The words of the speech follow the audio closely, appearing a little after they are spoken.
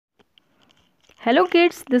Hello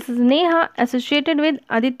kids, this is Neha associated with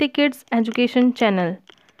Aditya Kids Education Channel.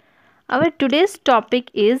 Our today's topic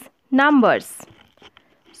is numbers.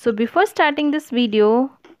 So before starting this video,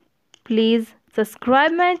 please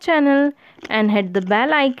subscribe my channel and hit the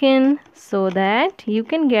bell icon so that you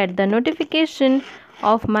can get the notification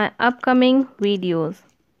of my upcoming videos.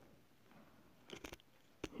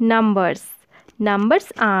 Numbers.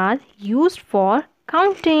 Numbers are used for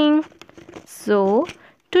counting. So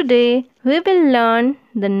today we will learn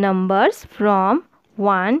the numbers from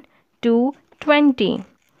 1 to 20.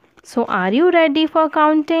 So are you ready for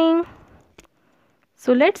counting?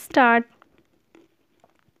 So let's start.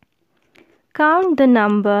 Count the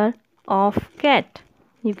number of cat.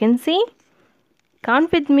 You can see.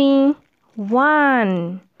 Count with me.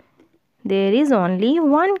 1. There is only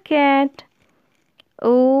one cat.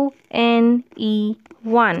 O-N-E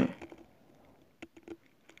 1.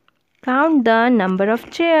 Count the number of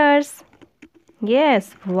chairs.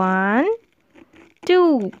 Yes, 1,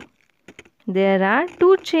 2. There are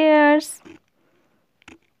 2 chairs.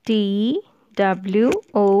 T-W-O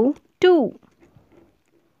 2.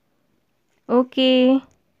 Okay.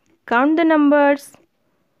 Count the numbers.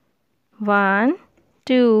 1,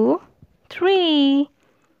 2, 3.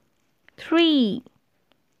 3.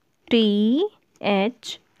 T-H-R-E-E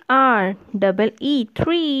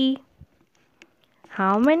 3.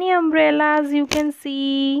 How many umbrellas you can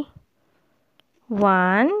see?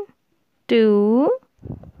 1, 2,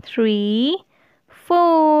 3,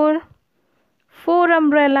 4. 4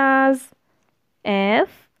 umbrellas.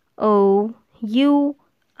 F-O-U-R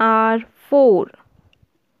 4.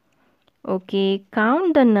 Okay,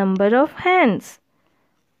 count the number of hands.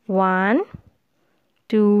 1,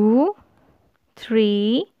 2,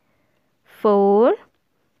 3, 4,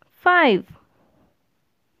 5.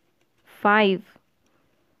 5.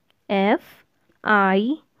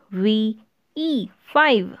 F-I-V-E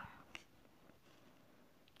 5.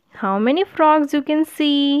 How many frogs you can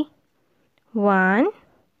see? 1,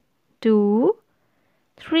 2,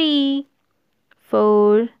 3,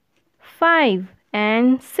 4, 5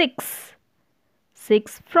 and 6.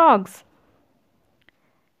 6 frogs.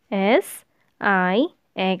 S-I-X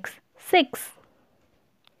 6.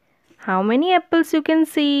 How many apples you can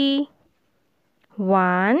see?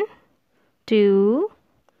 1, 2,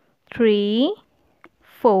 3,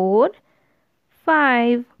 4,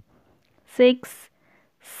 5, 6,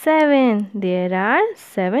 7. There are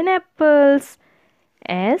 7 apples.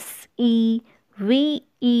 S-E-V-E-N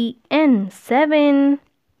 7.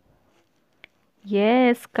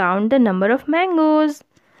 Yes, count the number of mangoes.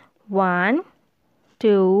 1,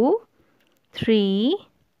 2, 3,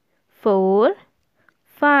 4,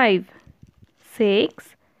 5,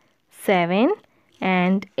 6, 7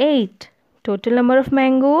 and 8. Total number of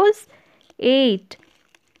mangoes 8.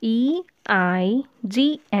 E-I-G-H-T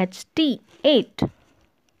 8.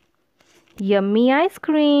 Yummy ice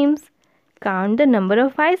creams. Count the number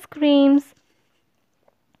of ice creams.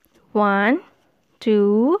 1,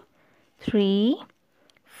 2, 3,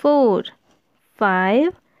 4,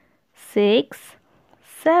 5, 6,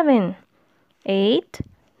 7, 8,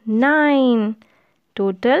 9.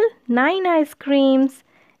 Total 9 ice creams.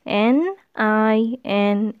 N-I-N-E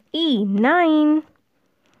 9.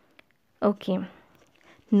 Okay.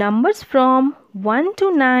 Numbers from 1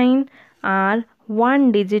 to 9 are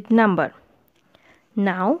one digit number.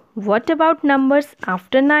 Now, what about numbers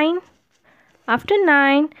after 9? After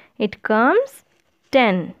 9, it comes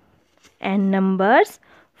 10. And numbers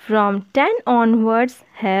from 10 onwards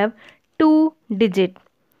have 2 digit.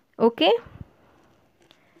 Okay?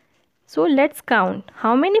 So, let's count.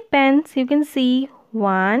 How many pens you can see?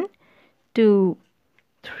 1, 2,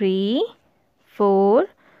 3, 4,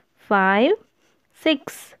 5,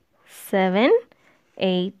 6, 7,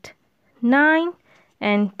 8, 9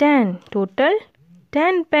 and 10. Total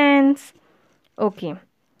 10 pens. Okay.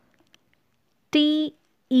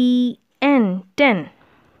 T-E-N 10.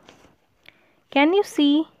 Can you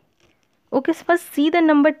see? Okay, so first see the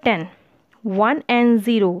number 10. 1 and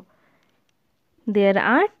 0. There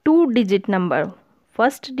are 2 digit number.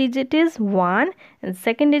 First digit is 1 and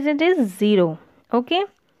second digit is 0. Okay.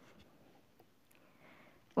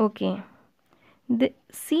 Okay.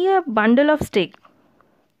 See a bundle of sticks.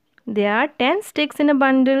 There are 10 sticks in a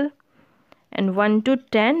bundle. And 1 to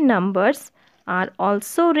 10 numbers are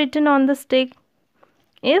also written on the stick.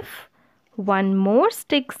 If one more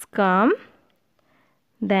sticks come,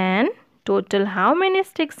 then total how many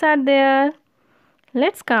sticks are there?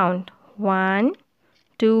 Let's count. 1,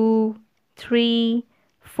 2, 3,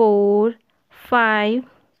 4, 5,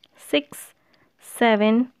 6,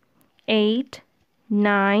 7, 8,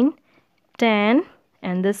 9, 10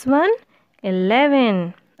 and this one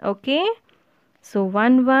 11. Okay, so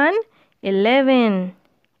 1 1 11.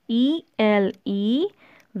 ELEVEN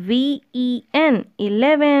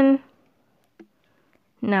 11.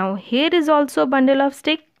 Now here is also a bundle of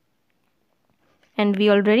sticks, and we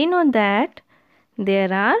already know that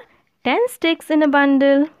there are 10 sticks in a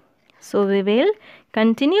bundle. So we will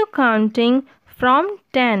continue counting from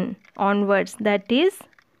 10 onwards, that is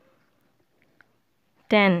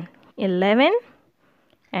 10, 11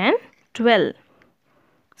 and 12.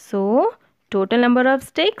 So total number of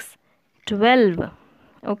sticks 12.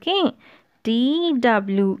 Okay, TWELVE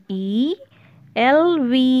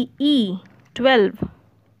 12.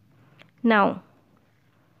 Now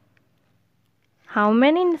how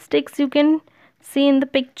many sticks you can see in the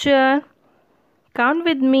picture? Count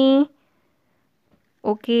with me.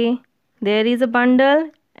 Okay, there is a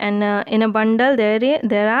bundle, and in a bundle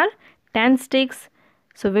there are 10 sticks.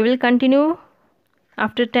 So we will continue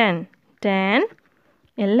after 10. 10,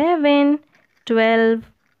 11, 12,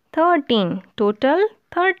 13. Total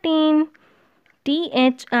 13.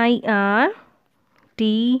 THIRTEN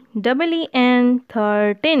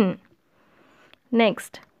 13.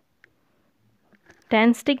 Next,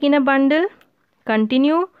 10 stick in a bundle.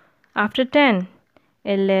 Continue after 10.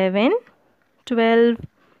 11, 12,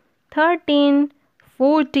 13,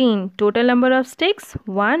 14. Total number of sticks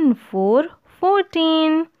 1, 4,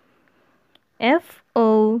 14.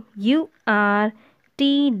 FOURTEN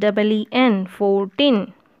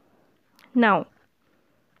 14. Now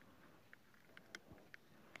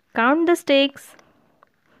count the sticks.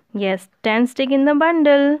 Yes, 10 stick in the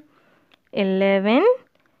bundle. 11,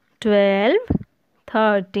 12,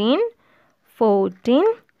 13, 14,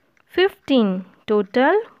 15.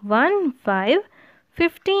 Total 1, 5,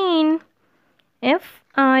 15.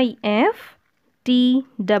 FIFTEN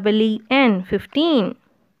 15.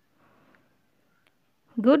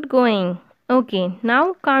 Good going. Okay,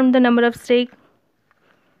 now count the number of sticks.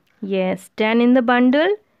 Yes, 10 in the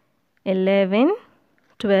bundle. 11,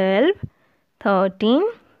 12, 13,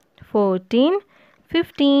 14,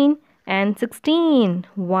 15 and 16.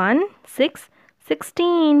 1, 6,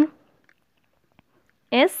 16.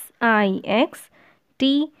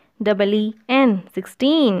 SIXTEEN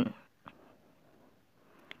 16.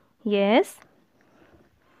 Yes.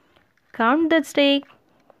 Count the stick.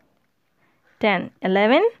 10,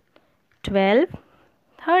 11, 12,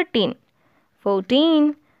 13,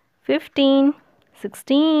 14, 15,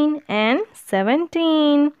 16 and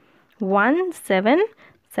 17. 1, 7,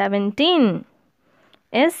 17.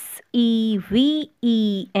 SEVENTEEN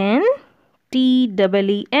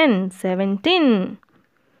 17.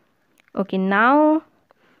 Okay, now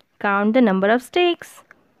count the number of sticks.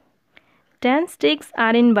 10 sticks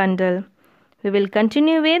are in bundle. We will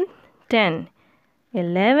continue with 10,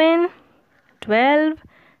 11, 12,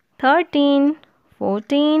 13,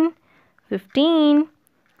 14, 15,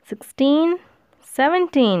 16,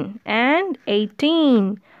 17 and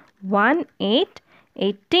 18. 1, 8,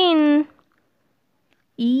 18.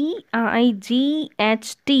 EIGHT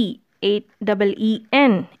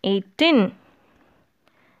 18.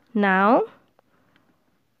 Now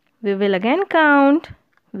we will again count.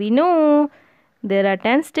 We know there are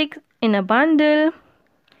 10 sticks in a bundle.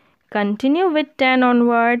 Continue with 10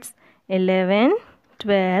 onwards. 11,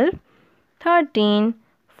 12, 13,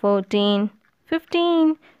 14,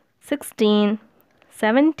 15, 16,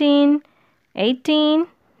 17, 18,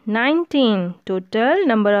 19. Total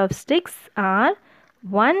number of sticks are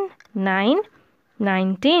 1, 9,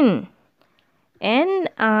 19.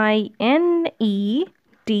 NINETEEN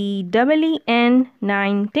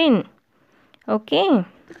 19. Okay.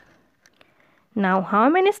 Now how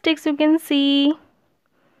many sticks you can see?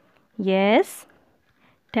 Yes,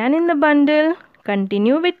 10 in the bundle.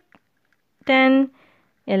 Continue with 10,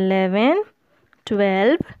 11,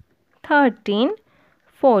 12, 13,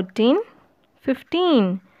 14,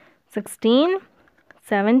 15, 16,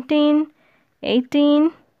 17,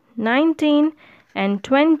 18, 19 and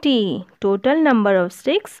 20. Total number of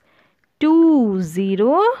sticks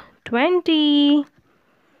 20. TWENTY.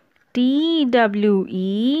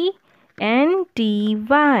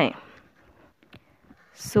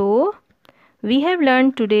 So we have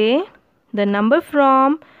learned today the number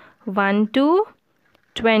from 1 to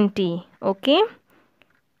 20. Okay,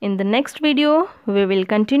 in the next video we will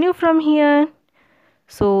continue from here.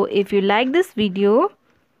 So if you like this video,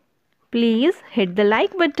 please hit the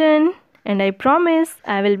like button, and I promise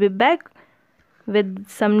I will be back with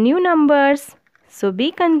some new numbers. So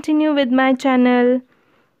be continue with my channel.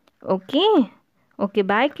 Okay,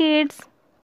 bye kids.